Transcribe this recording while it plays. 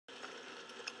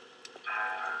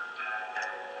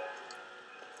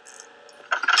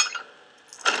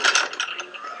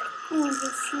9,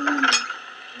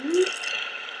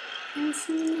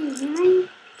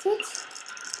 6,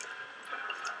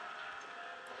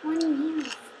 1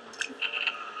 here.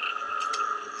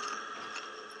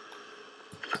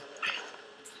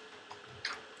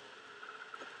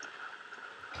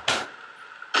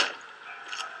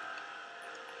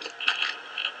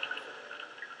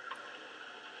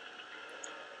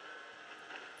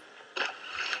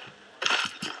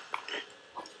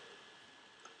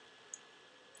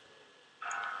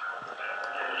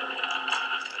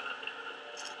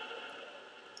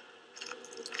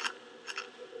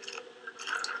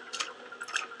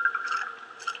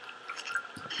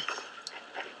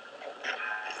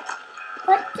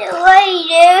 What do I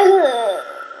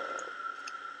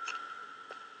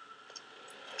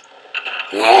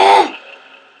do?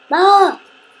 Mom!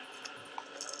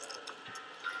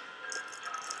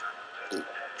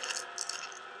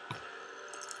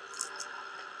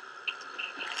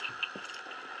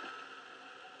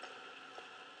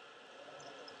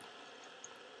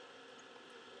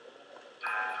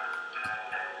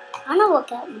 I'm gonna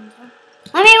look out window.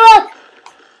 Let me look!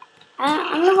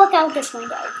 I'm gonna look out this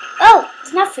window. Oh,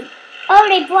 there's nothing. Oh,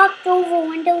 they blocked over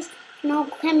windows. No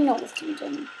criminals can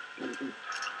do.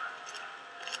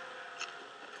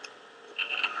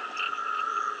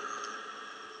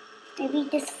 Maybe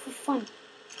this is for fun.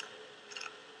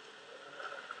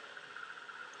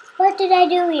 What did I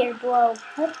do here, bro?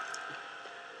 What?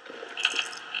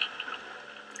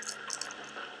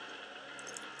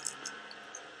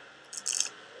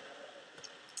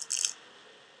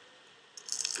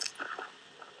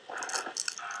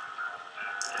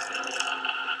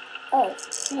 Oh,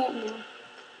 I didn't know.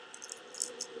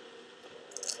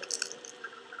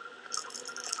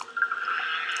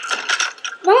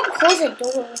 Don't close the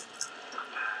door.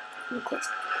 I'm close.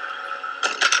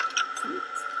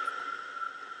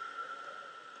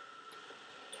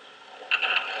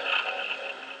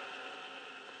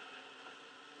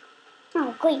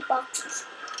 Oh, great boxes.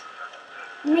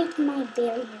 Make my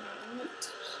barrier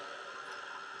right.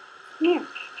 Come here,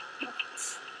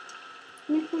 box.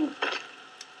 Make my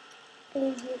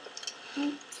barrier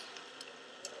right.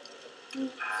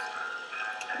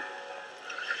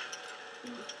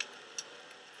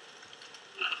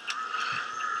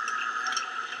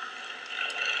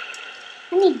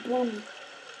 I need Broomy.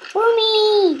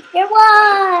 Broomy! You're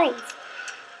alive!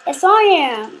 Yes, I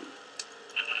am.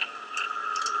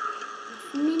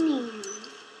 Minnie.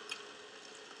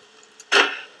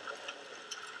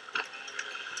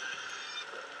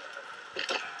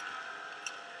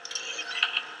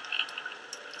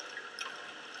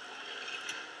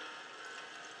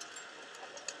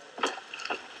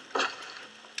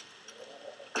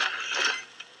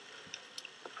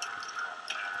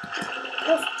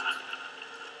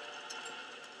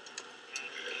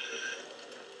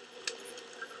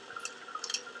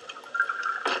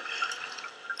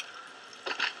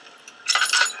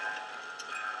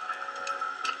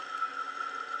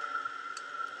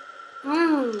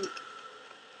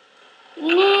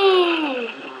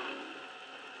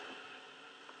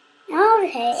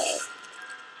 Okay.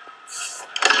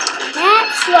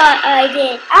 That's what I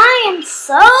did. I am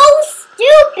so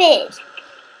stupid.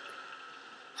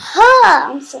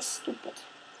 Huh, I'm so stupid.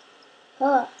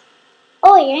 Huh.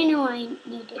 Oh, yeah, I know what I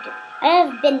need to do. I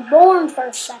have been born for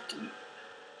a second.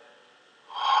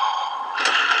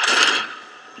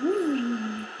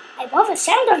 I love the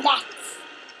sound of that.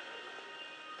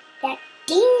 That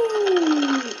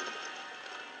ding.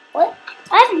 What?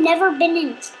 I've never been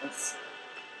in this place.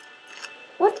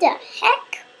 What the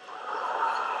heck?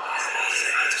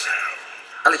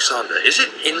 Alexander, is it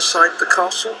inside the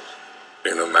castle?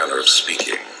 In a manner of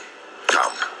speaking.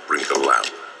 Come, bring the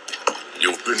lamp.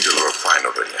 You've been to the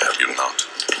refinery, have you not?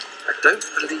 I don't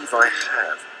believe I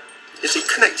have. Is it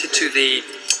connected to the...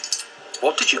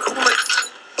 what did you call it?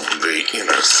 The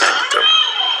inner sanctum.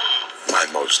 My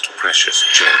most precious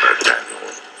chamber,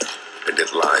 Daniel. And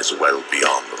it lies well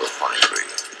beyond the refinery.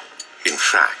 In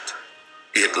fact,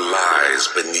 it lies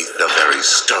beneath the very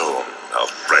stone of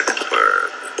Fredericksburg.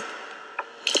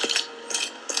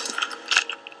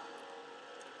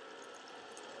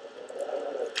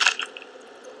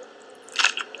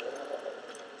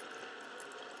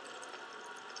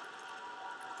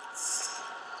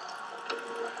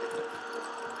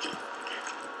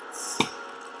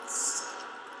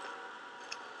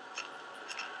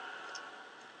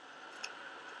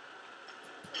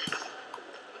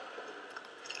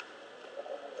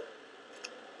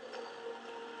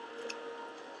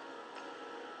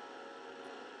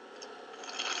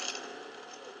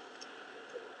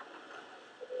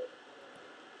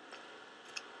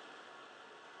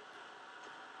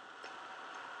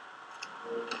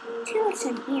 What's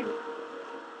in here?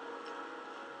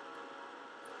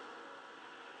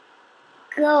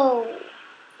 Go.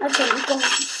 Okay, I'm going.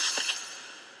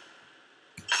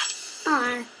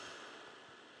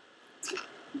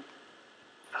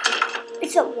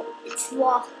 It's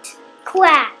locked.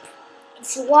 Crap.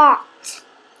 It's locked.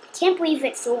 Can't believe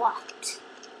it's locked.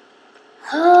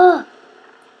 That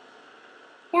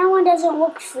one doesn't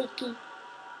look freaky.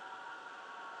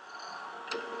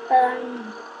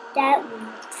 That one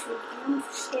looks freaky. I'm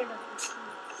scared of this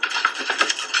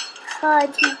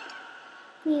one.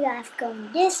 We have to go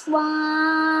this one.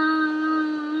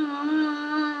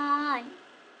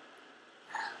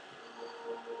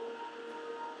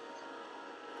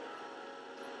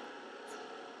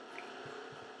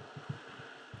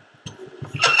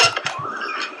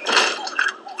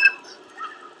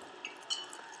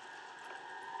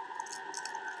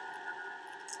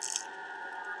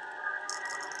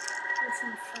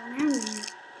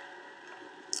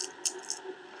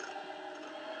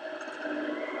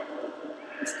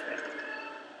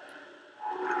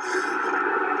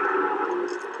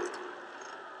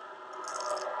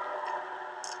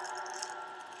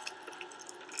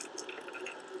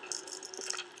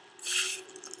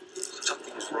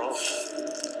 Something's wrong.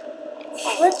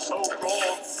 What's So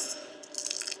wrong.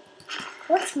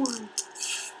 What's wrong?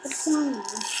 What's wrong?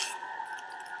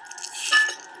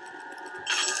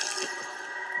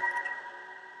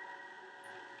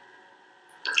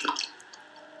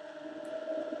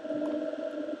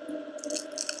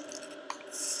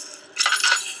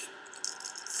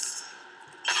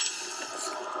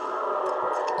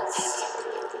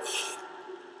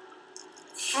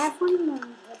 I have one more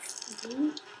left to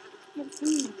do. I have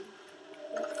one more.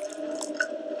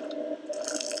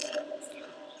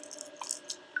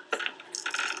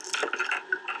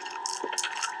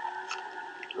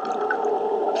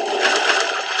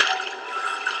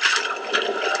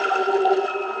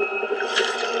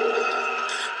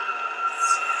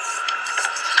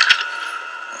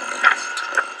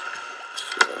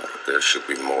 There should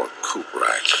be more coop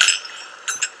racks.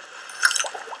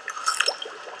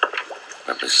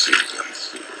 Let me see.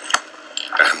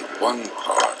 And one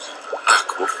part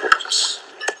aqua fortis.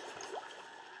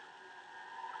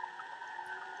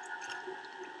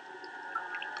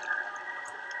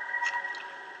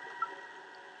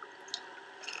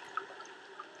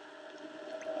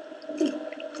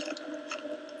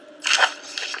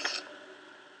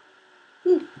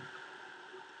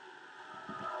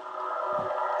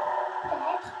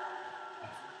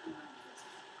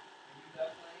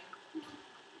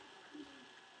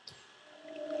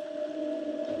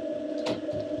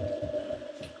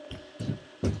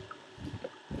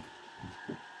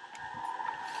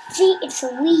 See, it's a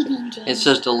weeding game. It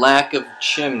says the lack of a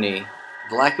chimney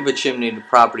to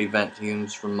property vent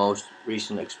fumes from most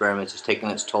recent experiments has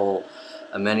taken its toll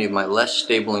on many of my less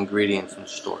stable ingredients in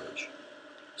storage.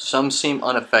 Some seem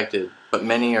unaffected, but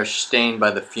many are stained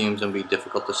by the fumes and will be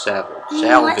difficult to salvage.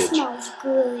 That smells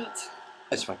good.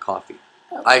 That's my coffee.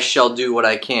 Oh. I shall do what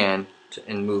I can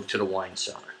and move to the wine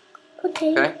cellar.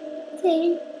 Okay. Okay?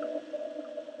 Okay.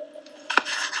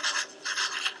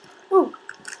 Oh.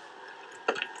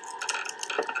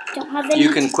 Don't have any.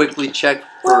 You can quickly check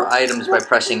for items by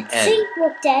pressing N. See,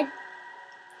 look, Dad.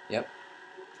 Yep.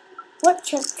 What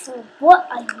check for what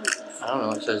items? I don't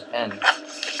know. It says N.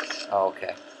 Oh,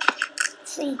 okay.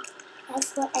 See,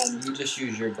 that's what N. You just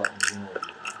use your buttons. You know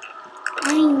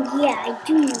what Yeah, I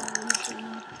do know what I'm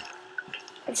doing.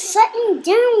 There's something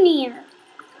down there.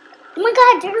 Oh my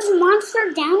God, there's a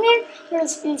monster down there.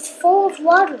 It's full of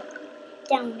water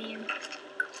down there.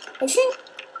 Isn't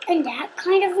in that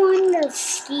kind of one? There's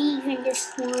Steve in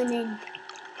this one, and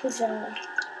there's a.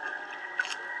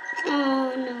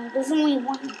 Oh no, there's only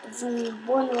one. There's only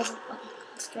one little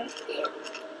monster.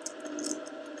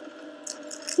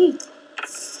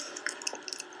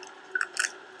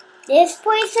 This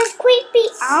place is creepy.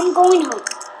 I'm going home.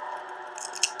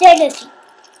 There is he.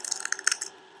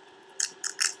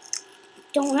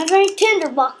 Don't have any tinder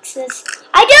boxes.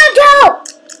 I don't know!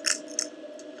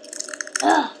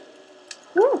 Ugh.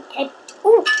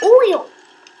 Ooh, oil.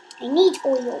 I need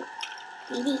oil.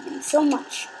 I need them so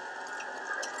much.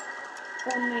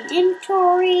 Go in my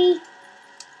inventory.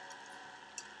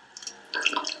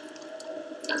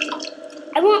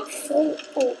 I want full